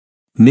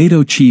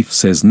NATO chief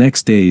says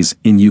next days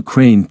in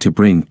Ukraine to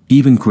bring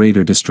even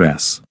greater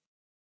distress.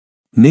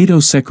 NATO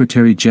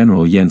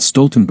Secretary-General Jens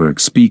Stoltenberg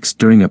speaks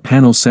during a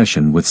panel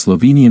session with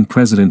Slovenian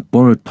President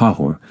Borut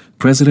Pahor,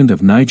 President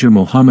of Niger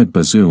Mohamed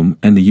Bazoum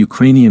and the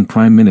Ukrainian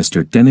Prime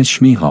Minister Denis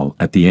Shmyhal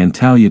at the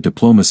Antalya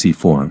Diplomacy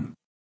Forum.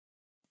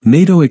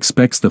 NATO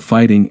expects the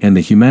fighting and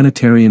the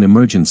humanitarian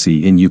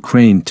emergency in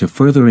Ukraine to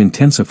further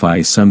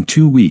intensify some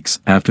 2 weeks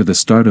after the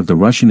start of the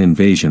Russian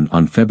invasion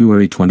on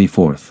February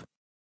 24.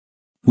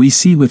 We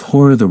see with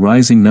horror the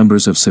rising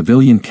numbers of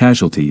civilian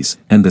casualties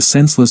and the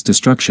senseless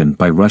destruction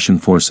by Russian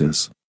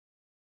forces.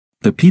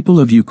 The people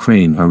of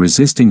Ukraine are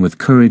resisting with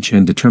courage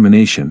and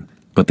determination,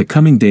 but the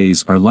coming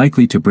days are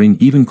likely to bring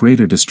even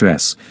greater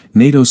distress,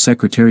 NATO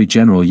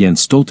Secretary-General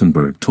Jens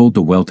Stoltenberg told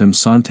the Welt am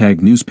Sonntag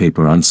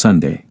newspaper on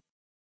Sunday.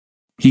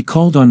 He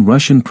called on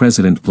Russian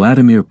President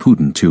Vladimir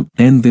Putin to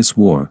end this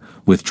war,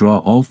 withdraw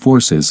all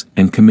forces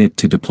and commit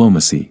to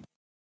diplomacy.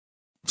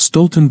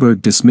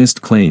 Stoltenberg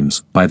dismissed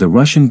claims by the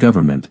Russian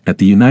government that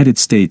the United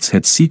States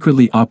had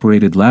secretly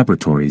operated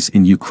laboratories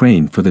in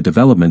Ukraine for the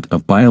development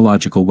of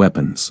biological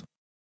weapons.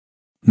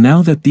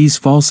 Now that these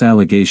false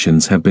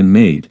allegations have been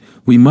made,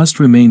 we must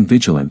remain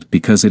vigilant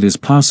because it is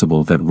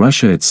possible that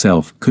Russia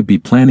itself could be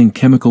planning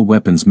chemical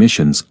weapons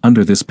missions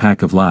under this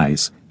pack of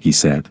lies, he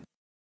said.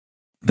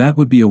 That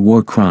would be a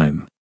war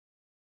crime.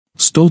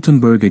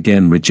 Stoltenberg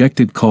again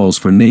rejected calls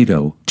for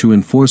NATO to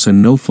enforce a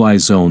no-fly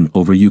zone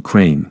over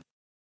Ukraine.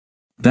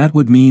 That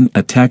would mean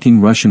attacking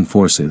Russian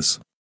forces.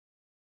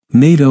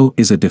 NATO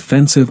is a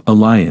defensive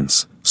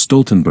alliance,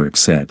 Stoltenberg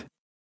said.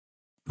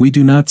 We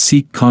do not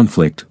seek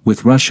conflict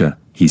with Russia,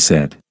 he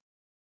said.